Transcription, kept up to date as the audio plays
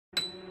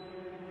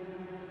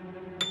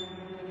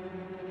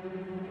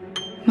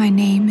My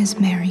name is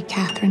Mary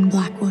Catherine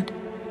Blackwood.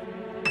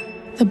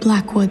 The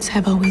Blackwoods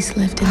have always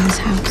lived in this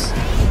house,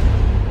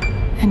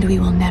 and we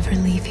will never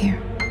leave here,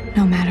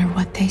 no matter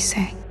what they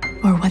say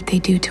or what they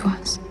do to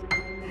us.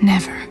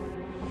 Never.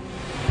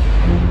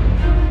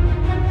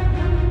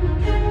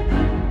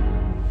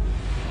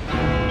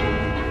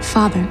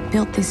 Father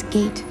built this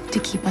gate to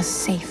keep us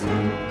safe,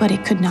 but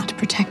it could not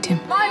protect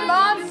him. My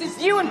mom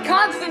says you and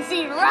Constance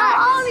eat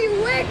rats!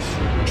 Only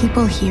witch!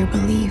 People here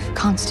believe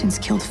Constance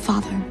killed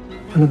Father.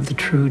 One of the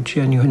true,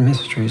 genuine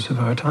mysteries of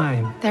our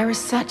time. There is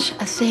such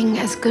a thing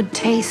as good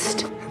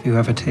taste. Have you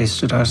ever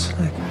tasted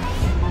arsenic?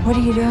 What are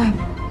you doing?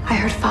 I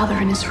heard Father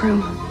in his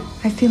room.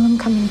 I feel him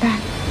coming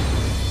back.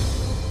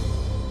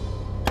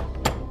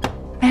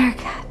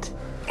 Merricat.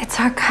 It's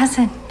our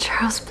cousin,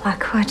 Charles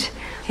Blackwood.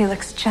 He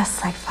looks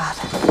just like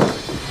Father.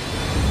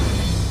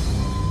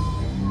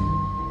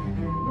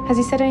 Has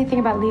he said anything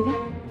about leaving?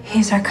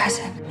 He's our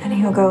cousin, and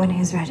he'll go when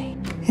he's ready.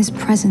 His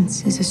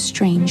presence is a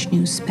strange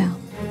new spell.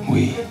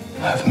 We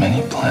have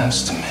many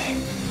plans to make.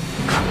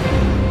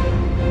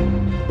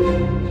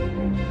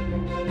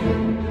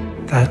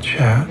 That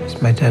chair is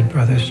my dead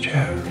brother's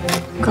chair.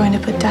 I'm going to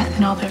put death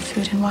in all their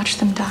food and watch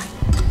them die.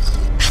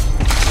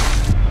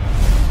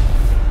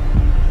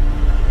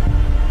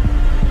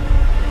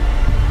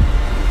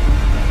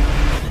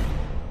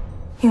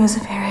 He was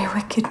a very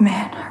wicked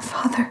man, our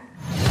father.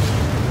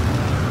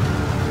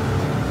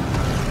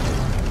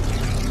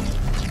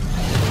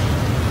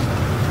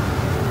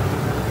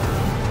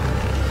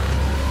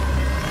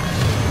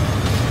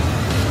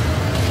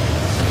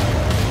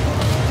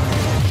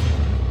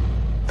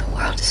 The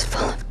world is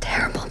full of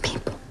terrible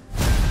people.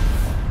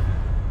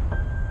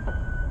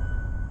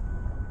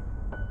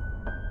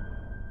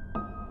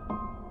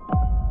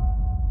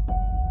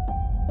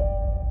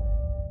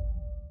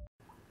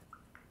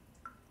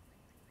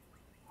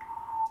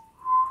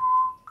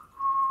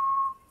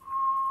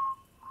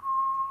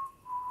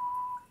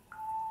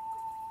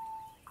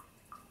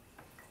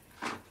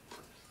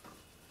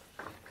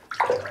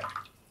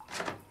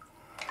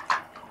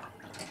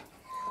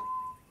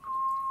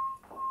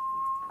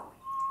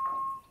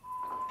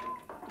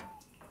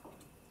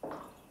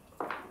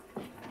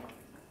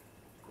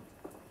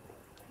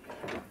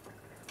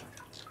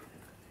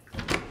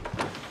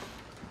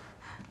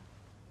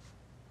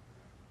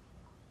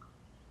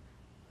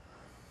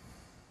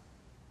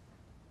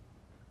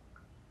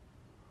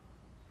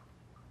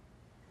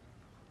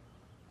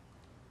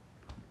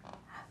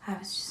 I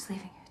was just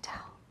leaving you a towel.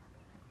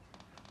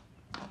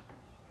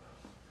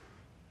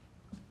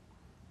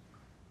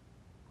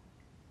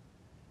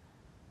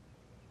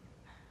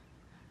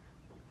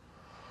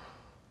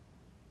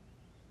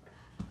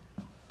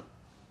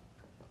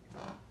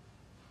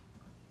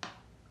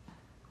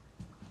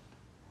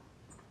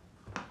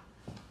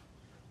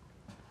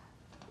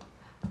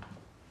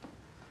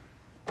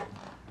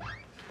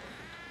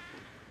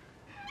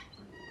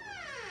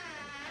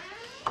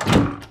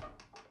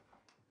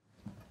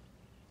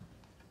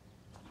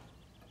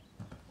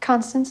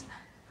 Constance?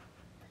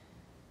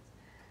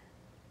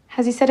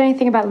 Has he said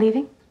anything about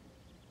leaving?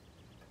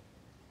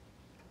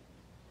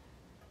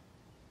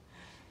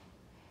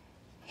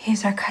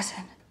 He's our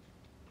cousin.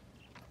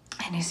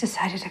 And he's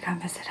decided to come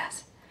visit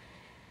us.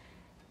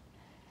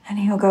 And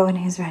he'll go when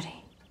he's ready.